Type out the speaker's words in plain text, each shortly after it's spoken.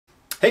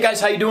Hey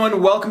guys, how you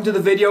doing? Welcome to the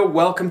video.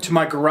 Welcome to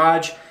my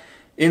garage.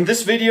 In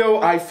this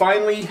video, I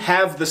finally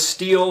have the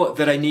steel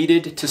that I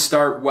needed to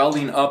start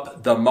welding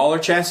up the Mauler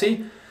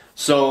chassis.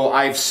 So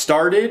I've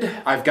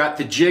got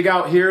the jig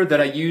out here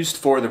that I used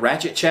for the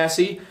Wratchet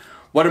chassis.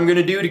 What I'm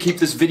gonna do to keep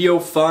this video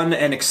fun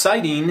and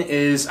exciting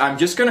is I'm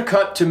just gonna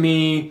cut to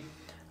me,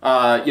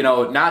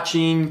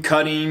 notching,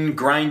 cutting,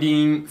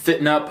 grinding,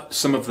 fitting up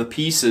some of the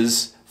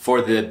pieces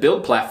for the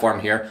build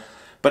platform here.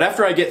 But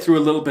after I get through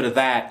a little bit of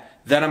that,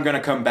 then I'm going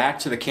to come back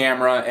to the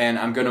camera and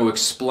I'm going to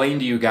explain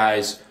to you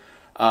guys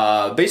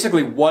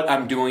basically what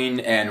I'm doing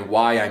and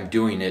why I'm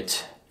doing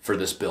it for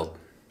this build.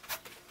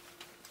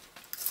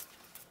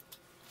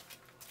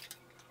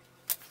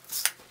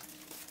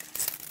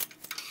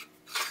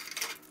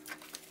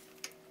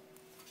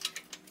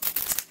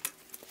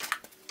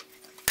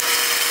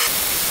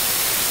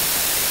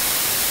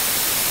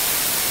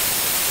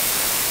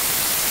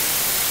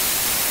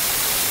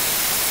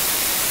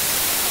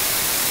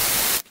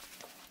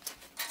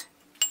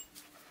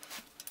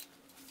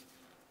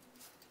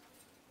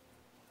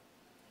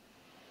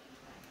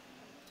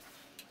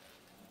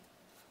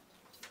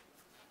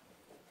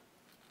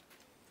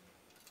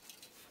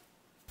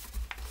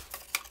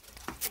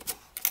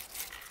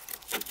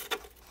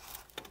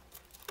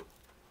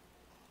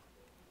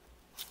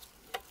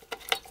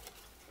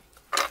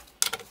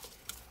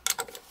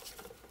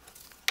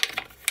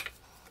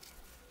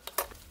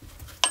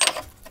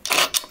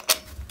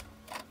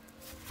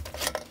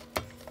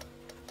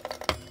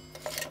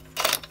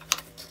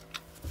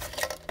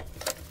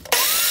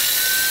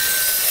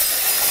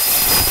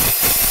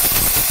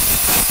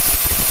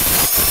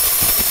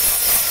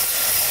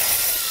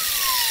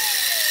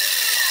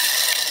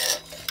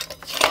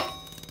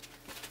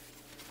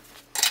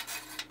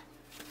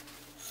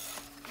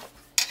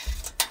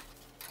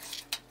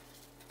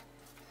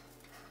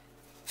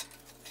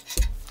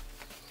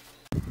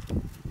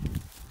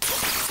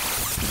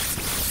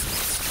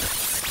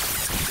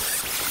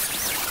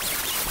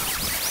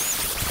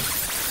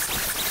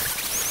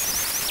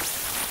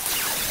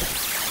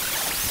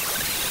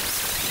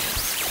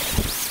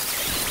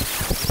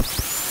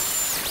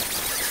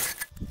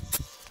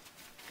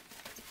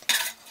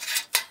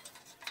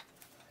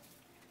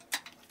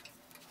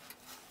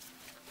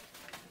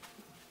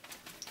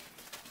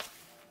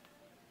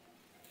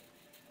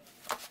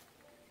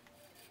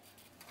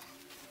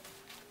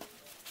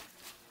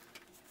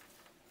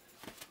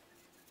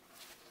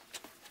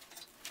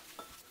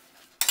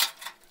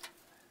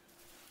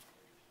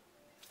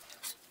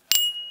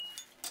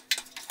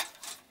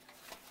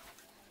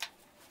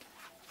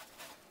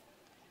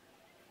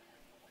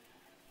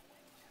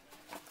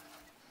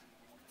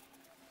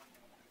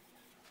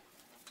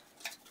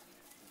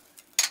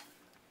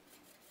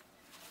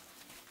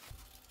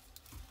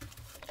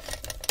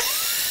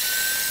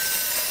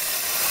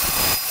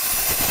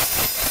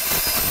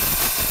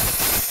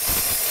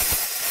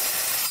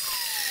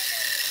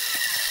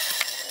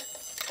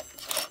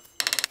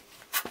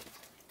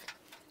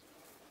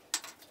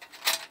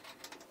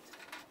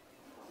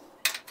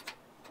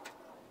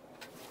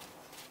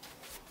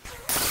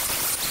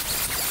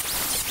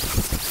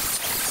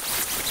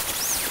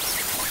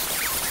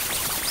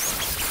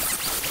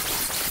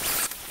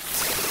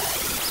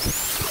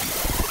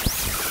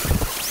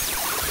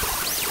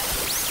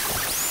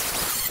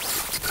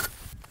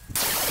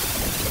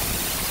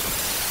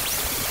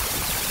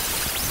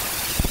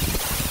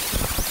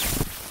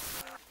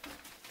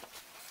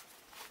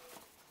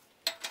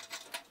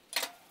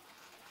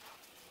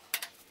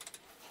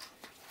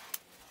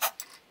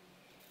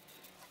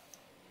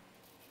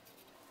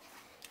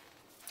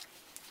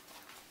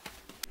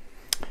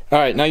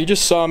 Alright, now you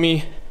just saw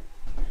me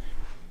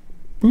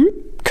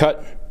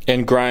cut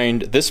and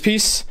grind this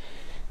piece,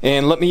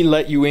 and let me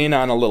let you in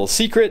on a little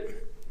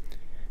secret.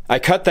 I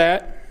cut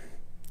that,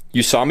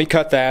 you saw me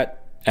cut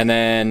that, and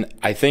then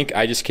I think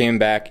I just came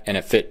back and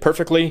it fit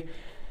perfectly.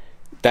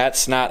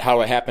 That's not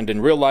how it happened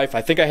in real life.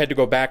 I think I had to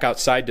go back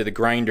outside to the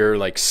grinder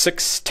like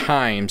 6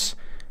 times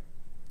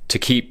to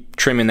keep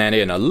trimming that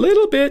in a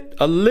little bit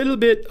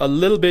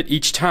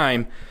each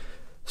time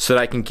so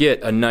that I can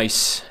get a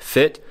nice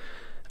fit.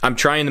 I'm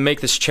trying to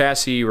make this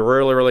chassis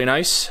really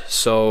nice,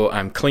 so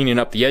I'm cleaning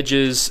up the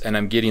edges and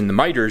I'm getting the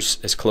miters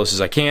as close as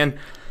I can.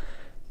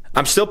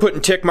 I'm still putting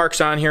tick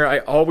marks on here. I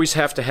always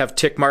have to have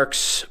tick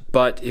marks,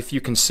 but if you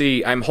can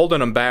see, I'm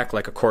holding them back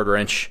like a 1/4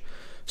 inch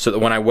so that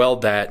when I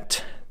weld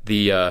that,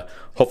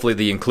 hopefully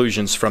the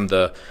inclusions from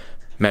the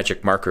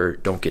magic marker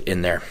don't get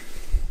in there.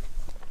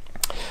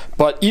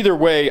 But either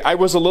way, I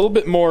was a little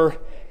bit more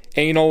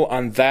anal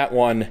on that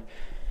one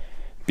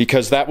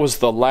because that was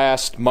the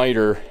last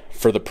miter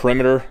for the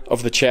perimeter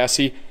of the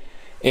chassis.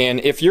 And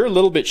if you're a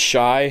little bit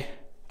shy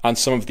on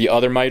some of the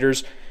other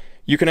miters,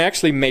 you can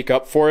actually make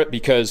up for it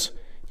because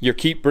you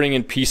keep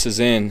bringing pieces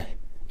in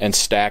and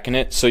stacking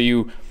it. So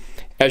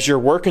as you're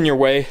working your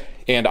way,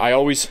 and I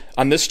always,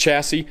 on this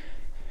chassis,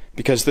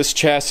 because this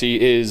chassis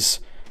is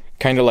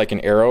kind of like an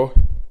arrow,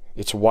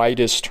 it's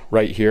widest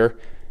right here,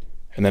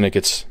 and then it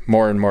gets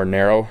more and more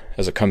narrow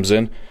as it comes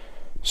in.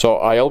 So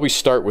I always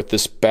start with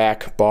this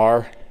back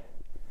bar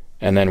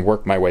and then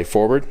work my way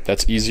forward.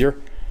 That's easier.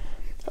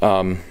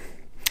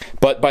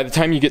 But by the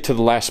time you get to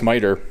the last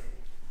miter,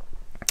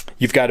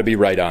 you've got to be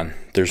right on.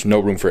 There's no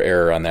room for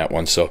error on that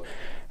one, so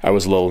I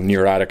was a little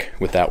neurotic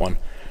with that one.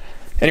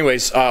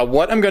 Anyways,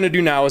 what I'm going to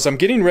do now is I'm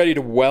getting ready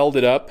to weld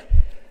it up,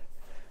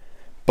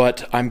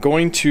 but I'm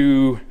going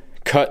to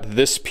cut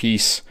this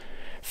piece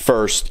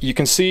first. You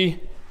can see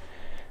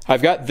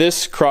I've got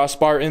this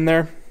crossbar in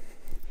there,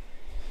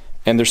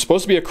 and there's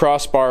supposed to be a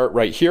crossbar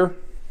right here,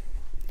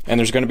 and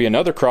there's going to be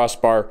another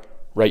crossbar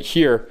right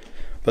here,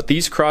 but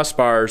these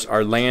crossbars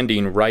are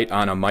landing right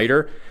on a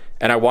miter,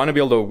 and I want to be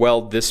able to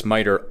weld this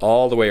miter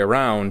all the way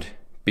around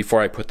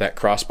before I put that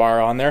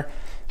crossbar on there.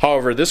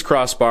 However, this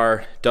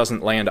crossbar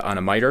doesn't land on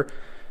a miter,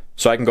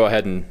 so I can go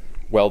ahead and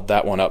weld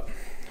that one up.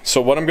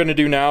 So what I'm going to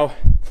do now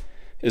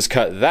is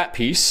cut that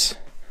piece,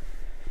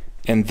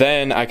 and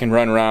then I can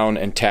run around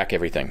and tack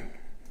everything.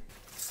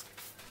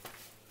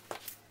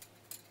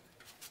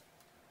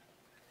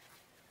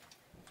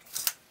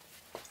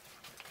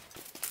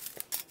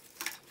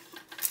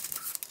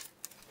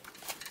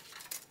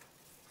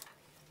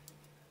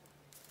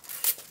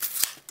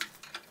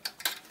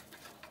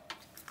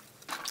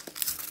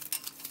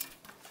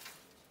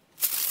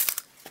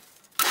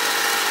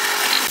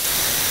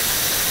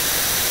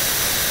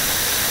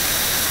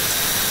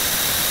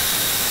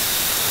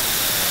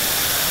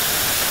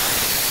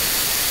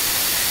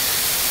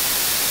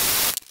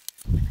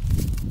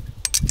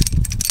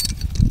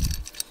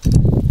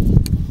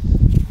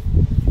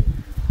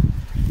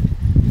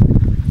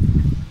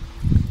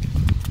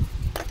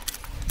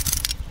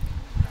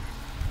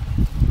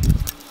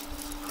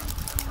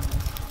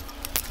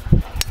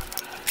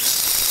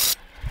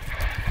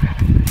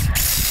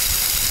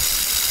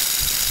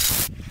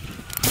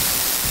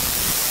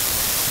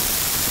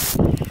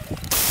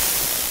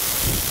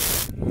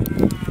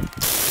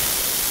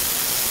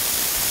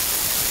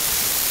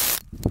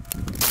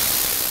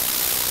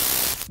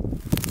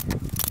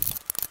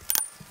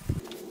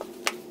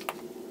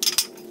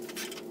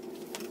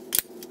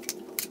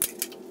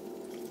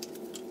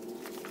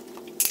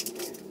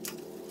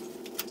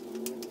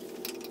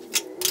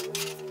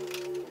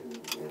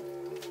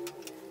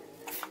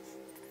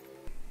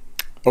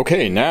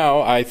 Okay,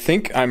 now I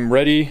think I'm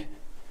ready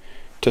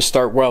to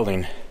start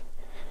welding.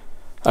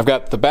 I've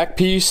got the back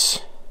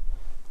piece,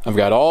 I've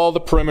got all the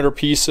perimeter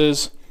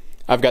pieces,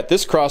 I've got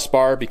this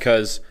crossbar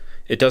because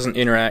it doesn't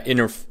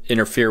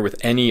interfere with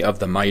any of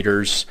the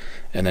miters,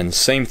 and then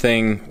same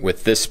thing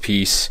with this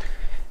piece.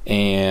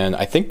 And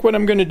I think what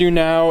I'm going to do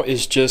now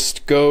is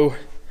just go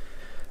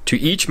to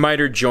each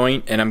miter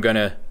joint, and I'm going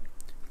to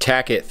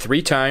tack it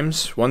 3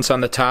 times, once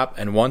on the top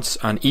and once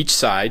on each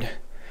side.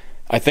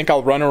 I think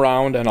I'll run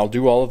around and I'll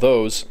do all of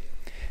those.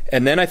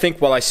 And then I think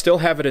while I still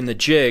have it in the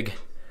jig,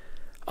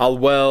 I'll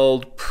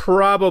weld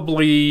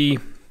probably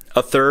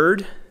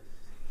 1/3,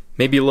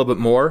 maybe a little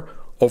bit more,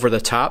 over the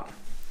top.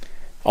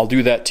 I'll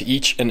do that to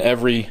each and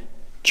every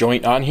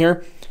joint on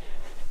here.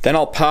 Then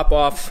I'll pop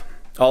off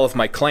all of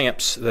my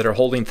clamps that are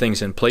holding things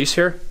in place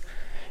here.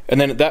 And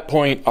then at that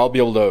point, I'll be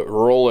able to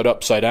roll it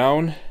upside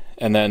down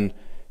and then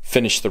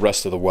finish the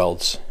rest of the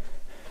welds.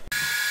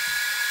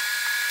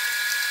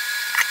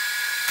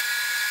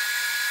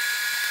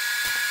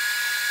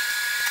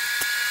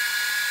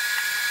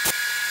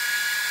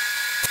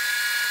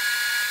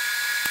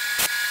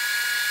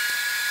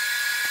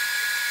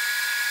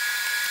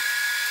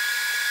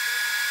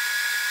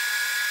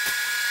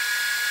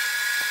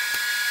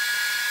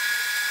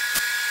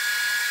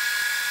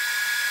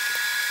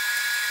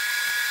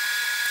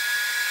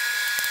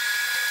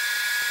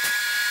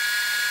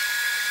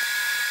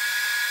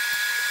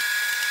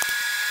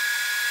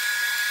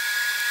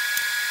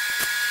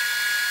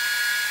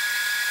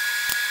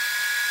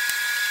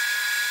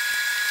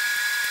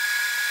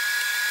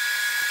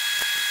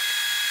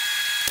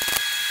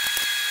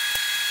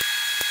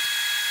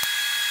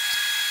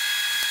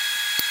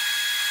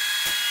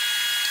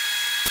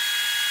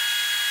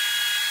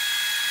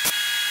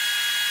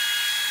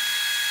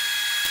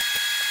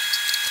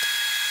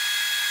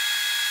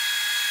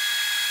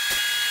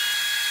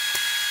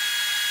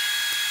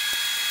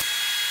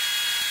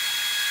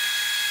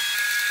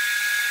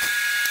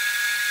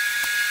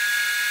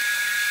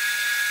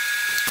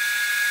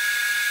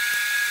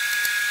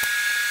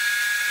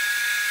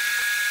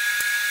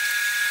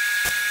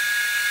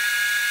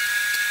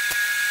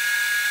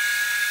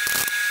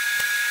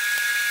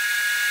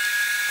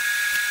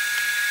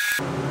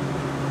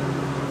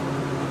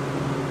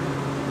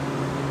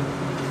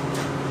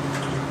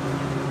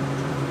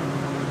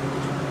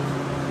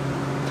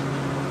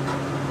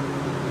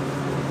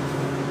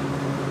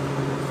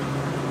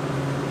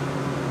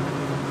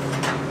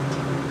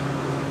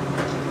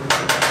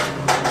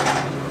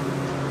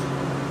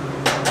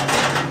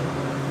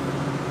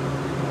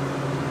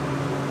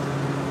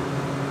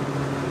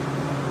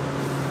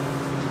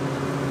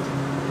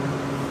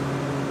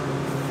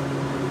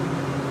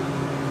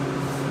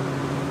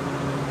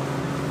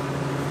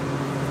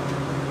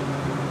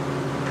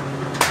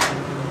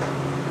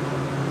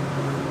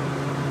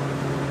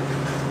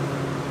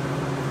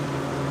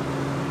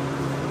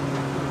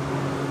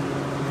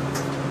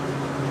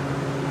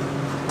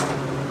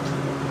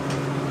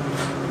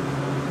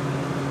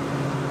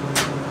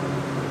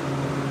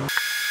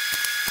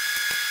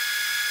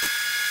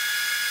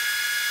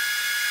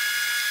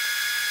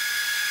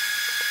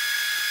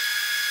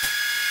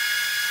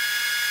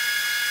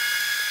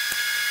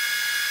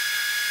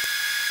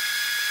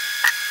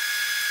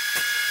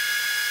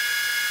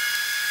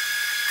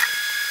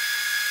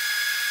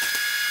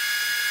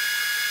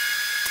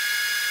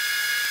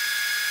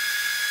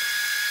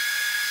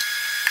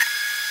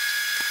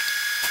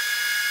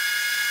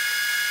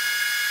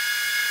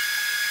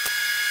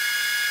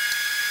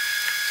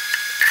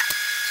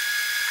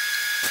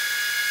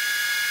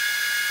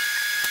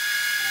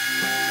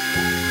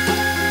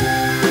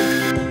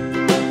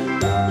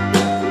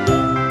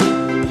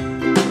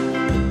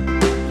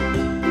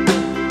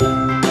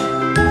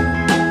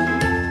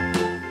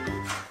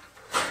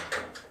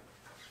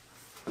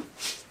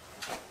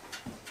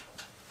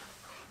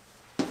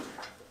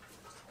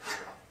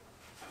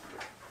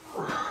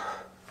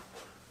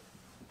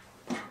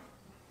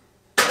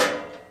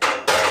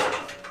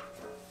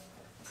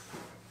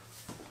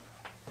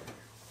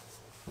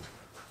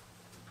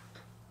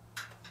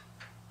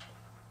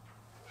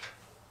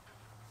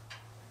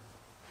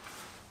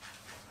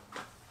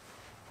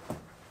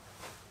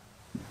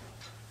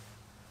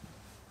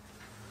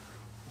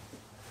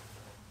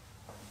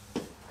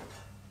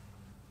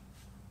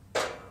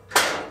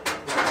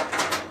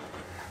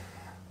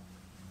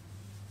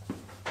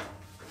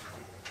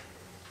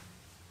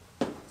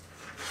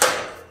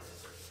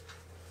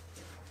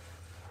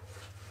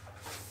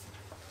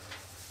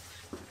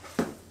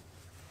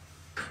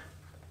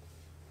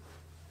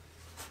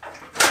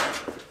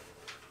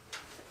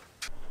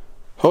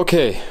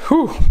 Okay,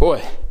 whew,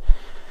 boy.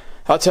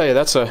 I'll tell you,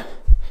 that's a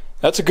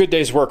good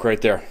day's work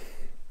right there.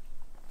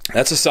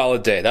 That's a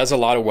solid day. That's a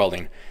lot of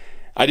welding.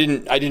 I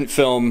didn't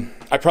film.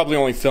 I probably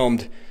only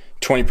filmed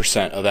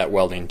 20% of that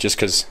welding just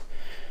because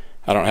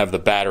I don't have the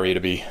battery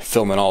to be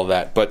filming all of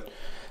that. But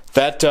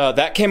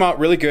that came out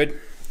really good.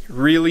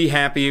 Really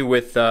happy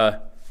with the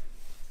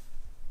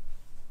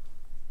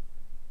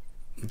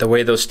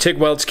way those TIG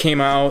welds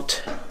came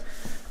out. I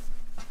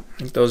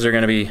think those are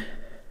going to be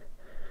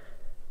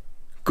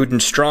good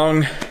and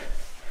strong.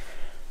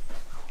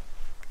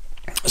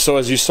 So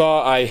as you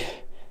saw, I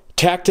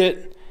tacked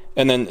it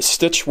and then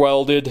stitch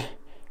welded.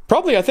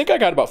 Probably, I think I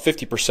got about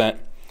 50%.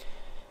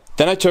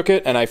 Then I took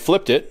it and I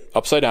flipped it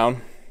upside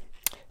down.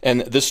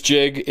 And this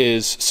jig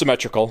is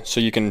symmetrical, so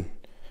you can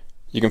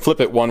flip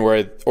it one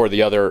way or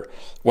the other.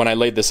 When I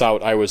laid this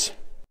out, I was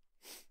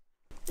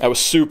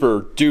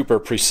super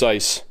duper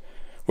precise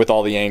with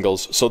all the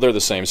angles, so they're the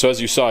same. So as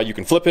you saw, you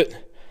can flip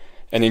it,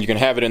 and then you can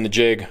have it in the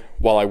jig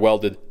while I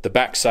welded the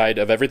back side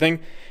of everything.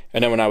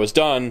 And then when I was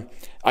done,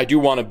 I do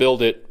want to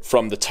build it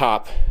from the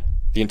top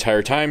the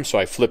entire time, so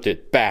I flipped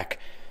it back.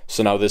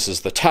 So now this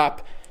is the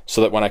top, so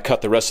that when I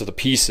cut the rest of the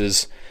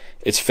pieces,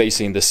 it's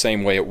facing the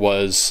same way it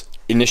was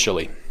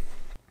initially.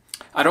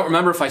 I don't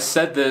remember if I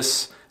said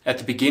this at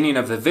the beginning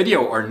of the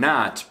video or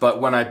not, but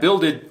when I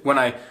built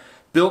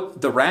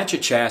the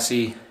Wratchet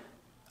chassis,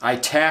 I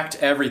tacked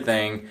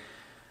everything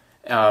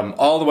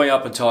all the way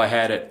up until I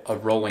had it a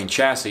rolling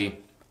chassis.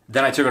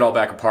 Then I took it all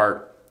back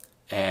apart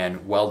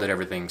and welded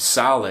everything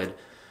solid.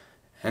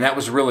 And that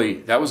was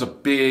a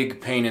big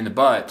pain in the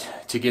butt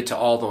to get to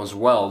all those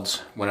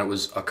welds when it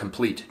was a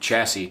complete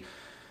chassis.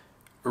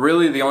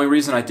 Really, the only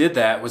reason I did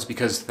that was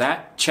because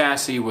that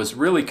chassis was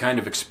really kind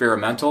of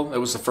experimental. It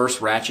was the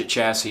first Wratchet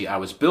chassis I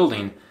was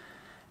building.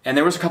 And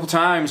there was a couple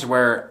times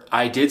where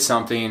I did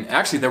something.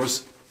 Actually, there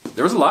was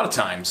a lot of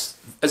times.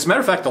 As a matter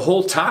of fact, the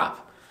whole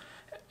top.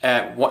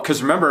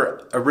 Because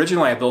remember,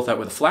 originally I built that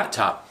with a flat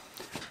top.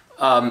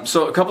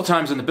 So a couple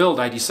times in the build,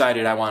 I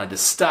decided I wanted to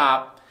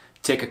stop,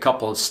 take a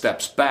couple of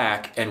steps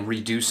back, and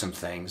redo some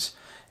things.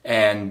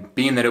 And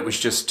being that it was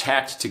just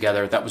tacked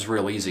together, that was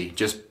real easy.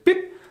 Just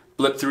beep,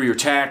 blip through your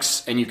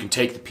tacks, and you can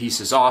take the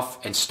pieces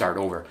off and start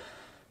over.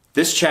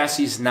 This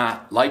chassis is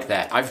not like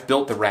that. I've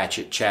built the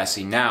Wratchet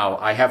chassis now.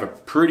 I have a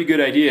pretty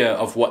good idea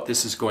of what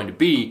this is going to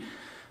be.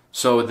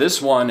 So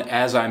this one,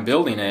 as I'm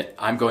building it,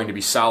 I'm going to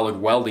be solid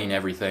welding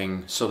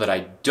everything so that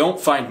I don't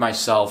find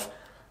myself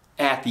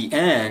at the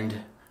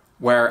end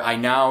where I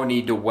now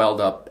need to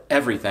weld up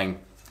everything.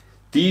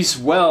 These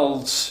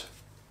welds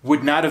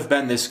would not have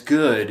been this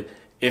good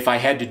if I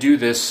had to do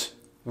this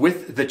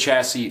with the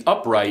chassis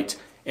upright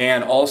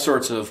and all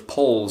sorts of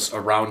poles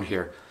around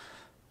here.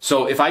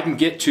 So if I can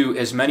get to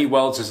as many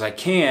welds as I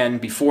can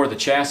before the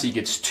chassis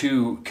gets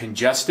too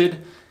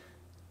congested,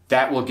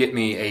 that will get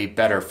me a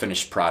better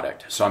finished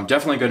product. So I'm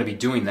definitely going to be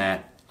doing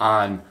that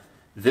on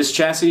this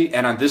chassis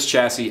and on this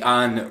chassis.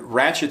 On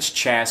Wratchet's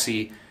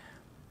chassis,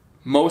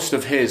 most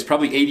of his,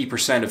 probably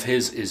 80% of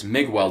his, is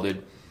MIG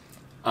welded.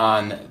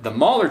 On the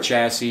Mauler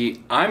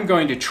chassis, I'm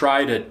going to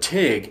try to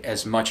TIG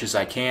as much as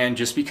I can,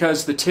 just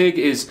because the TIG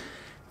is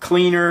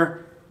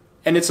cleaner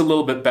and it's a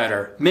little bit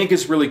better. MIG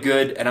is really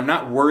good, and I'm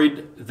not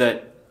worried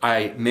that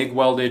I MIG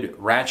welded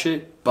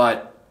Wratchet,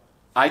 but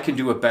I can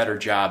do a better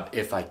job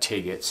if I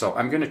TIG it. So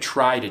I'm going to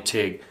try to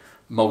TIG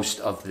most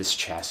of this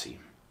chassis.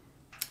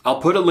 I'll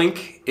put a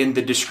link in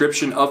the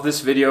description of this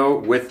video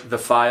with the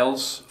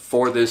files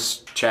for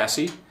this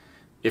chassis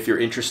if you're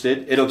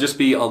interested. It'll just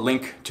be a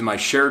link to my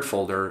shared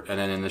folder, and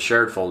then in the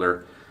shared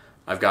folder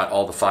I've got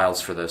all the files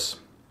for this.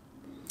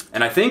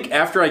 And I think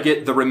after I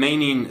get the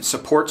remaining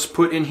supports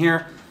put in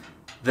here,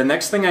 the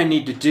next thing I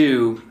need to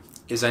do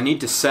is I need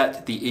to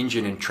set the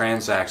engine and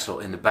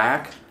transaxle in the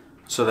back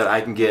so that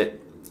I can get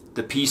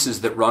the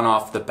pieces that run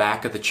off the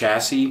back of the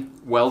chassis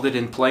welded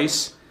in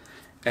place,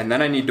 and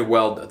then I need to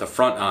weld the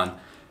front on.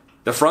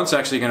 The front's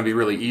actually going to be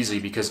really easy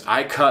because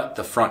I cut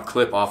the front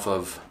clip off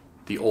of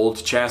the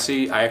old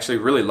chassis. I actually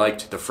really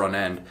liked the front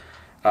end.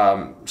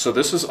 So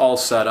this is all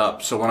set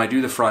up, so when I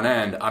do the front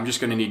end, I'm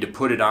just going to need to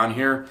put it on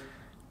here,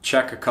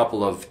 check a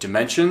couple of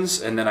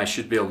dimensions, and then I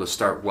should be able to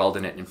start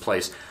welding it in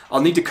place.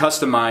 I'll need to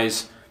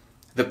customize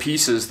the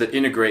pieces that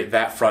integrate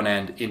that front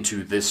end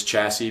into this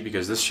chassis,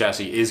 because this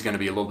chassis is going to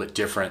be a little bit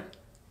different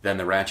than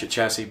the Wratchet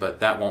chassis, but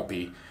that won't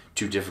be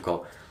too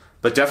difficult.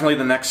 But definitely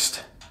the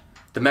next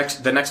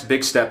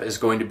big step is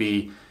going to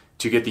be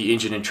to get the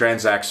engine and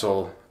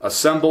transaxle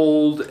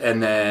assembled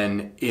and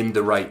then in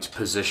the right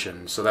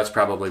position. So that's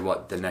probably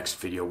what the next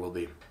video will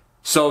be.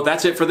 So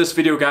that's it for this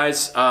video,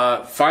 guys.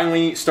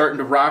 Finally starting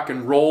to rock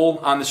and roll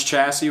on this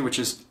chassis, which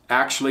is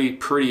actually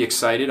pretty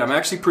excited. I'm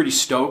actually pretty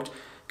stoked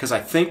because I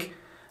think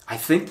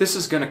this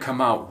is going to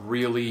come out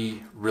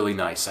really, really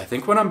nice. I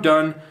think when I'm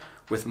done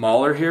with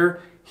Mauler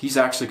here, he's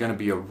actually going to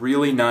be a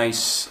really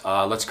nice,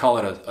 let's call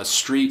it a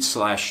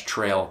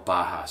street/trail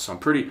Baja. So I'm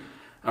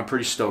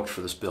pretty stoked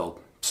for this build.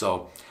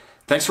 So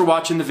thanks for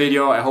watching the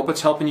video. I hope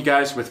it's helping you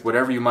guys with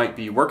whatever you might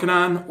be working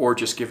on or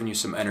just giving you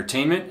some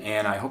entertainment,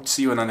 and I hope to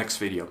see you in the next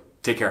video.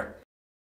 Take care.